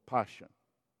compassion.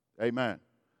 Amen.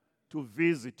 To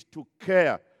visit, to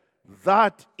care.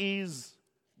 That is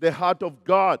the heart of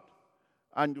God.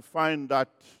 And you find that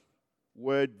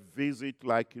word visit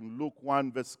like in Luke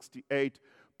 1 verse 68.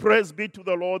 Praise be to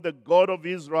the Lord, the God of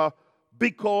Israel,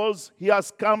 because he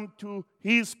has come to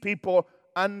his people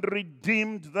and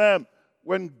redeemed them.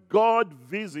 When God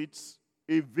visits,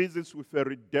 he visits with a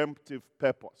redemptive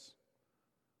purpose.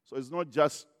 So it's not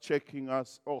just checking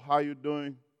us, oh, how are you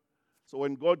doing? So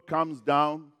when God comes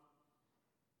down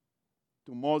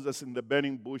to Moses in the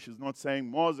burning bush, he's not saying,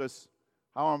 Moses,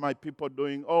 how are my people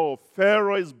doing? Oh,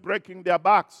 Pharaoh is breaking their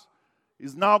backs.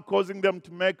 He's now causing them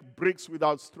to make bricks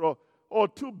without straw. Oh,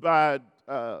 too bad.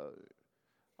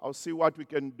 I'll see what we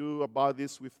can do about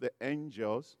this with the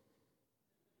angels.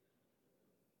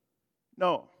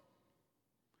 No.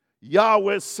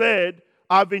 Yahweh said,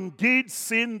 I've indeed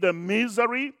seen the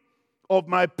misery of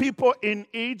my people in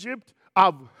Egypt.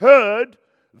 I've heard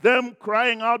them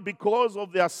crying out because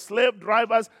of their slave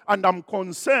drivers, and I'm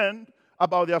concerned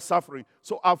about their suffering.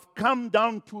 So I've come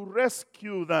down to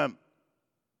rescue them.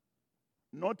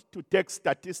 Not to take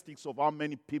statistics of how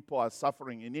many people are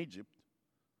suffering in Egypt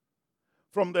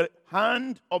from the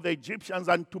hand of the Egyptians,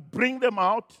 and to bring them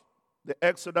out, the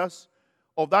exodus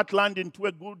of that land, into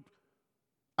a good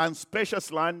and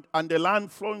spacious land, and the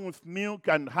land flowing with milk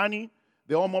and honey,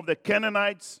 the home of the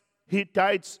Canaanites,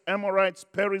 Hittites, Amorites,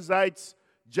 Perizzites,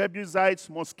 Jebusites,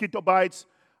 mosquito bites.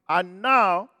 And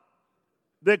now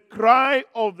the cry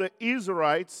of the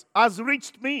Israelites has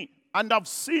reached me, and I've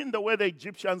seen the way the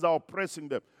Egyptians are oppressing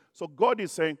them. So God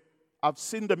is saying, I've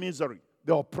seen the misery,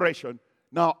 the oppression.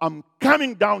 Now I'm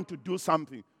coming down to do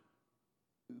something.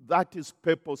 That is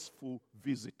purposeful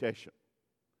visitation.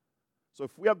 So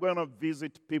if we are going to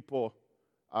visit people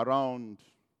around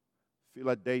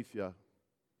Philadelphia,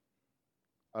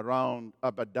 around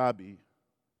Abu Dhabi,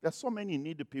 there are so many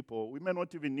needy people. We may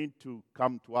not even need to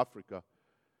come to Africa.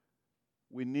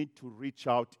 We need to reach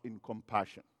out in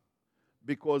compassion,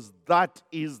 because that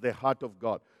is the heart of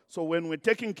God. So when we're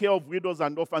taking care of widows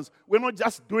and orphans, we're not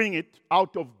just doing it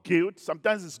out of guilt.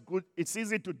 Sometimes it's good, it's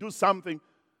easy to do something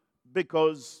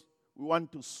because we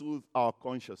want to soothe our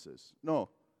consciences. No,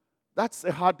 that's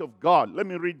the heart of God. Let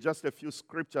me read just a few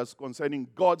scriptures concerning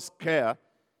God's care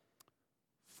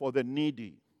for the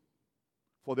needy,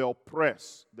 for the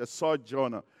oppressed, the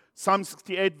sojourner. Psalm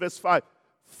 68 verse 5.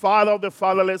 Father of the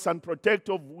fatherless and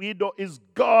protector of widow is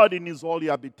God in his holy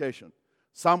habitation.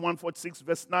 Psalm 146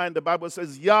 verse 9, the Bible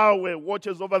says, Yahweh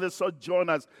watches over the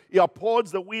sojourners. He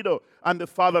upholds the widow and the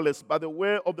fatherless, but the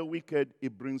way of the wicked he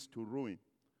brings to ruin.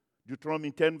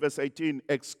 Deuteronomy 10 verse 18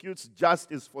 executes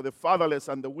justice for the fatherless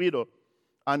and the widow,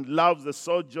 and loves the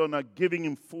sojourner, giving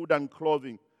him food and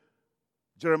clothing.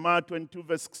 Jeremiah 22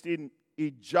 verse 16,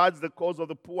 he judged the cause of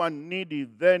the poor and needy.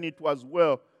 Then it was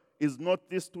well. Is not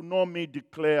this to know me,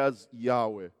 declares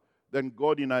Yahweh? Then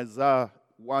God in Isaiah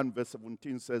 1 verse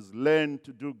 17 says, learn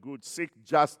to do good, seek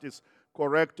justice,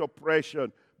 correct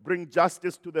oppression, bring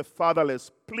justice to the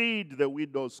fatherless, plead the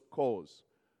widow's cause.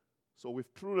 So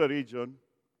with true religion,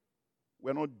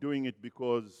 we're not doing it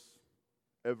because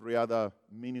every other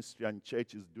ministry and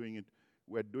church is doing it.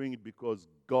 We're doing it because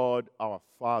God, our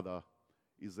Father,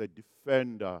 is a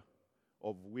defender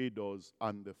of widows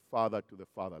and the father to the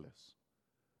fatherless.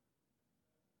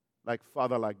 Like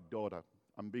father, like daughter.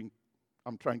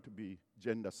 I'm trying to be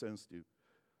gender sensitive.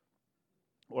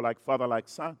 Or like father, like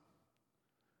son.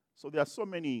 So there are so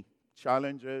many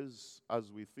challenges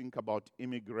as we think about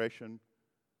immigration.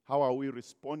 How are we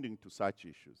responding to such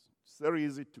issues? It's very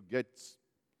easy to get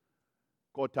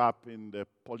caught up in the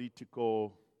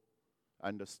political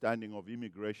understanding of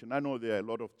immigration. I know there are a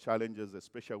lot of challenges,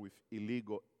 especially with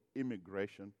illegal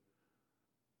immigration.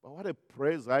 But what a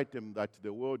praise item that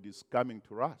the world is coming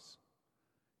to us.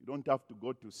 You don't have to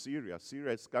go to Syria.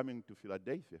 Syria is coming to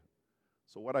Philadelphia.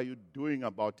 So what are you doing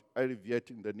about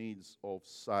alleviating the needs of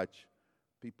such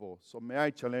people? So may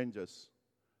I challenge us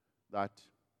that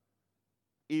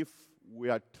if we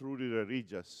are truly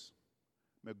religious,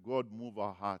 may God move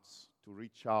our hearts to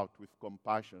reach out with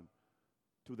compassion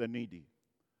to the needy.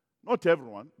 Not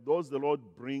everyone, those the Lord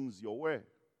brings your way.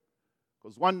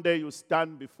 Because one day you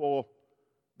stand before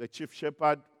the chief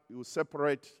shepherd, you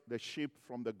separate the sheep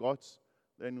from the goats.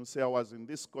 Then you say, I was in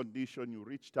this condition, you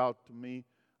reached out to me.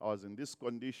 I was in this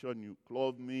condition, you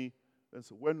clothed me. Then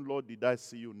say, when, Lord, did I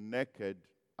see you naked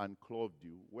and clothed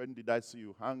you? When did I see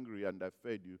you hungry and I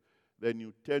fed you? Then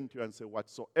you turn to you and say,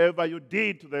 whatsoever you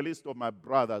did to the least of my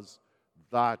brothers,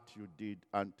 that you did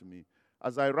unto me.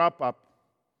 As I wrap up,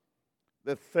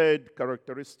 the third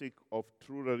characteristic of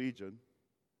true religion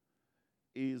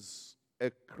is a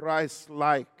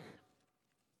Christ-like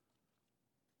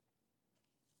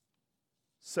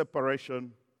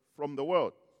separation from the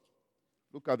world.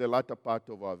 Look at the latter part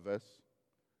of our verse.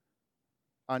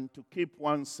 And to keep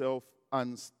oneself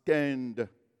unstained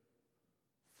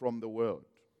from the world.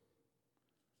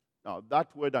 Now,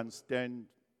 that word unstained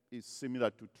is similar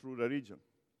to true religion.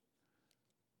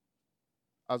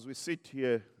 As we sit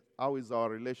here, how is our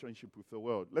relationship with the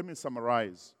world? Let me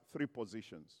summarize 3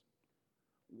 positions.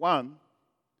 One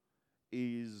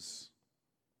is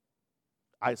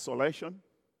isolation,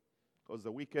 because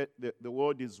the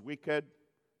world is wicked,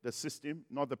 the system,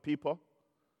 not the people,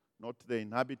 not the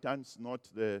inhabitants, not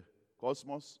the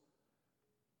cosmos.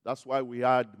 That's why we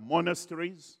had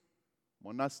monasteries.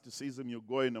 Monasticism, you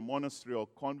go in a monastery or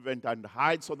convent and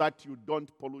hide so that you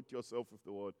don't pollute yourself with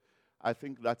the world. I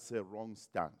think that's a wrong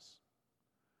stance.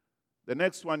 The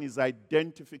next one is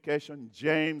identification.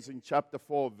 James in chapter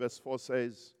 4, verse 4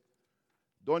 says,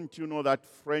 don't you know that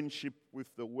friendship with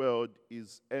the world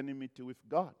is enmity with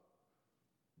God?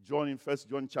 John in 1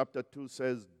 John chapter 2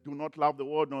 says, do not love the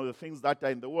world nor the things that are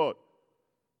in the world.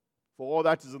 For all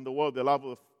that is in the world, the love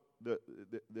of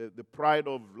the pride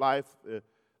of life,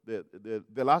 the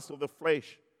lust of the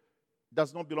flesh,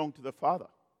 does not belong to the Father.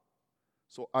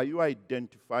 So are you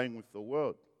identifying with the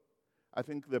world? I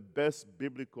think the best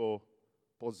biblical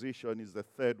position is the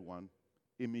third one,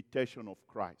 imitation of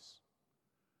Christ.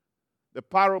 The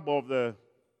parable of the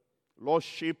lost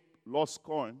sheep, lost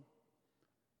coin,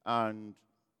 and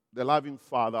the loving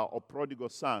father or prodigal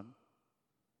son,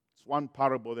 it's one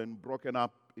parable then broken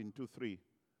up into 3,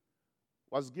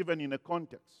 was given in a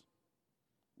context.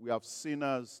 We have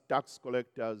sinners, tax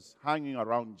collectors hanging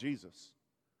around Jesus.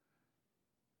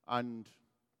 And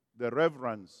the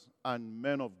reverends and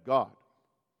men of God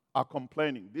are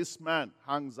complaining. This man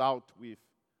hangs out with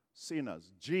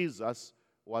sinners. Jesus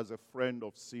was a friend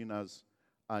of sinners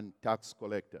and tax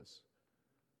collectors.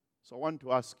 So I want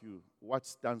to ask you, what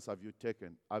stance have you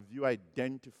taken? Have you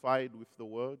identified with the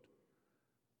word?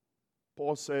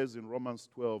 Paul says in Romans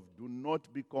 12, do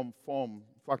not be conformed.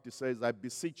 In fact, he says, I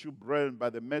beseech you, brethren,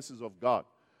 by the mercies of God,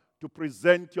 to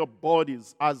present your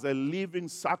bodies as a living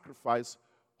sacrifice,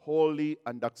 holy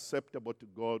and acceptable to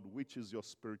God, which is your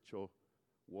spiritual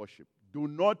worship. Do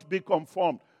not be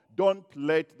conformed. Don't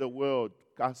let the world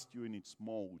cast you in its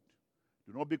mold.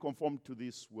 Do not be conformed to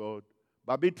this world,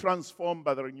 but be transformed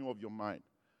by the renewal of your mind.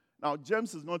 Now,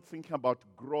 James is not thinking about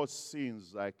gross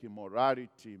sins like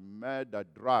immorality, murder,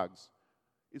 drugs.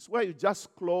 It's where you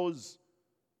just close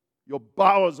your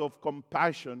bowels of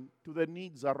compassion to the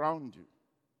needs around you.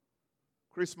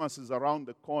 Christmas is around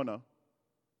the corner.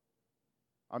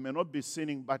 I may not be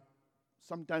sinning, but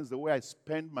sometimes the way I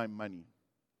spend my money,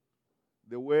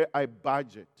 the way I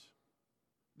budget,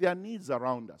 there are needs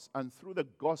around us. And through the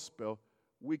gospel,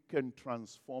 we can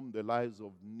transform the lives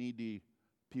of needy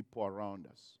people around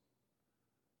us.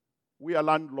 We are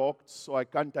landlocked, so I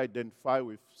can't identify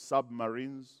with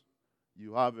submarines.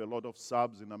 You have a lot of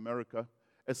subs in America.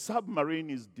 A submarine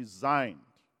is designed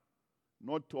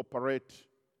not to operate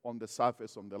on the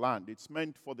surface on the land. It's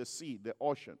meant for the sea, the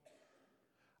ocean.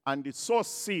 And it's so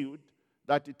sealed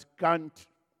that it can't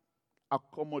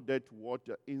accommodate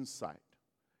water inside.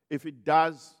 If it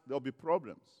does, there'll be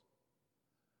problems.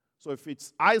 So if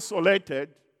it's isolated,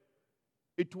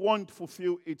 it won't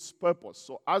fulfill its purpose.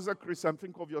 So as a Christian,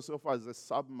 think of yourself as a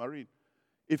submarine.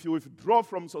 If you withdraw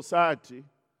from society,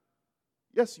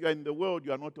 yes, you are in the world,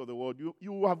 you are not of the world.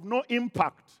 You have no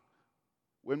impact.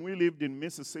 When we lived in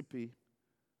Mississippi,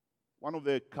 one of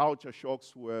the culture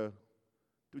shocks were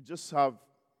to just have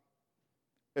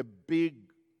a big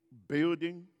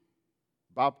building,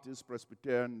 Baptist,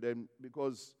 Presbyterian, then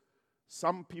because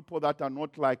some people that are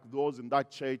not like those in that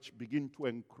church begin to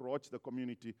encroach the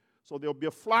community. So there'll be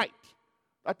a flight.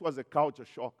 That was a culture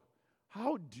shock.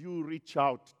 How do you reach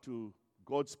out to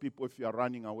God's people if you are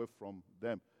running away from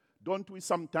them? Don't we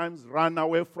sometimes run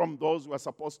away from those who are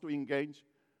supposed to engage?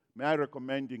 May I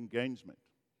recommend engagement?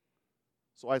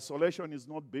 So isolation is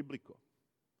not biblical.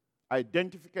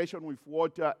 Identification with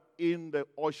water in the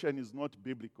ocean is not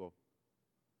biblical.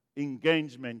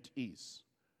 Engagement is.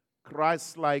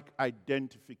 Christ-like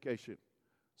identification.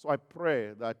 So I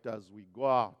pray that as we go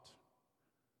out,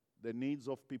 the needs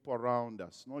of people around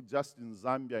us, not just in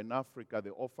Zambia, in Africa,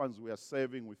 the orphans we are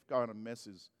serving with current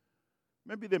messes,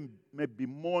 maybe there may be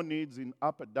more needs in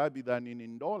Upper Darby than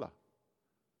in Ndola.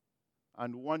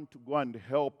 And want to go and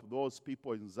help those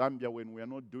people in Zambia when we are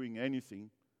not doing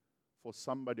anything for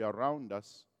somebody around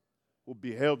us who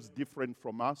behaves different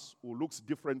from us, who looks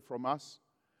different from us.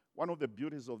 One of the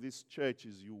beauties of this church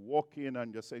is you walk in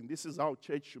and you're saying, this is how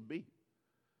church should be.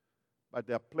 But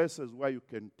there are places where you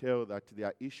can tell that there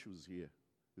are issues here.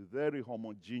 Very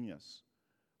homogeneous.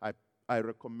 I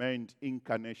recommend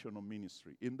incarnational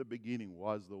ministry. In the beginning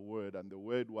was the Word, and the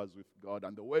Word was with God,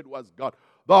 and the Word was God.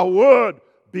 The Word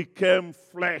became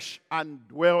flesh and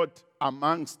dwelt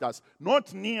amongst us.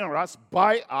 Not near us,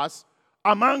 by us,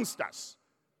 amongst us.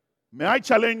 May I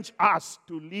challenge us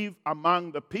to live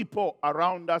among the people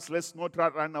around us. Let's not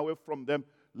run away from them.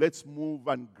 Let's move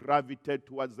and gravitate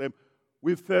towards them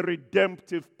with a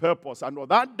redemptive purpose. And on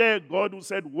that day, God will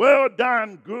say, well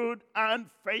done, good and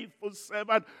faithful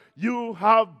servant. You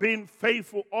have been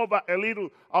faithful over a little.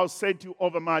 I'll set you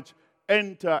over much.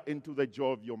 Enter into the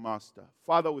joy of your master.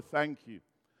 Father, we thank you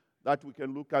that we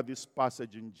can look at this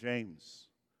passage in James.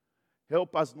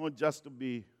 Help us not just to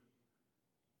be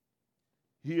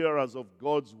hearers of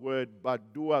God's word,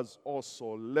 but doers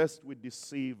also, lest we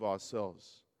deceive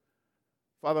ourselves.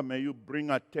 Father, may you bring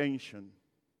attention.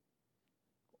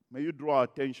 May you draw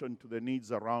attention to the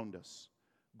needs around us.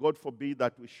 God forbid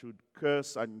that we should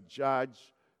curse and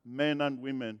judge men and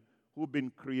women who've been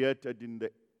created in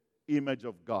the image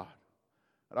of God.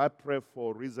 And I pray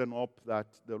for Risen Up that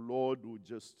the Lord will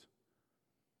just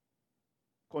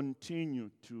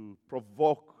continue to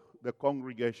provoke the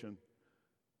congregation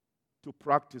to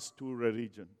practice true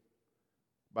religion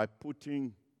by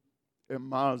putting a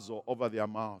muzzle over their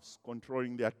mouths,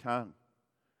 controlling their tongue,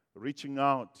 reaching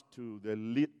out to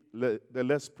the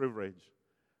less privileged,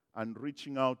 and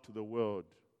reaching out to the world.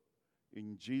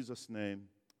 In Jesus' name,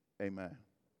 amen.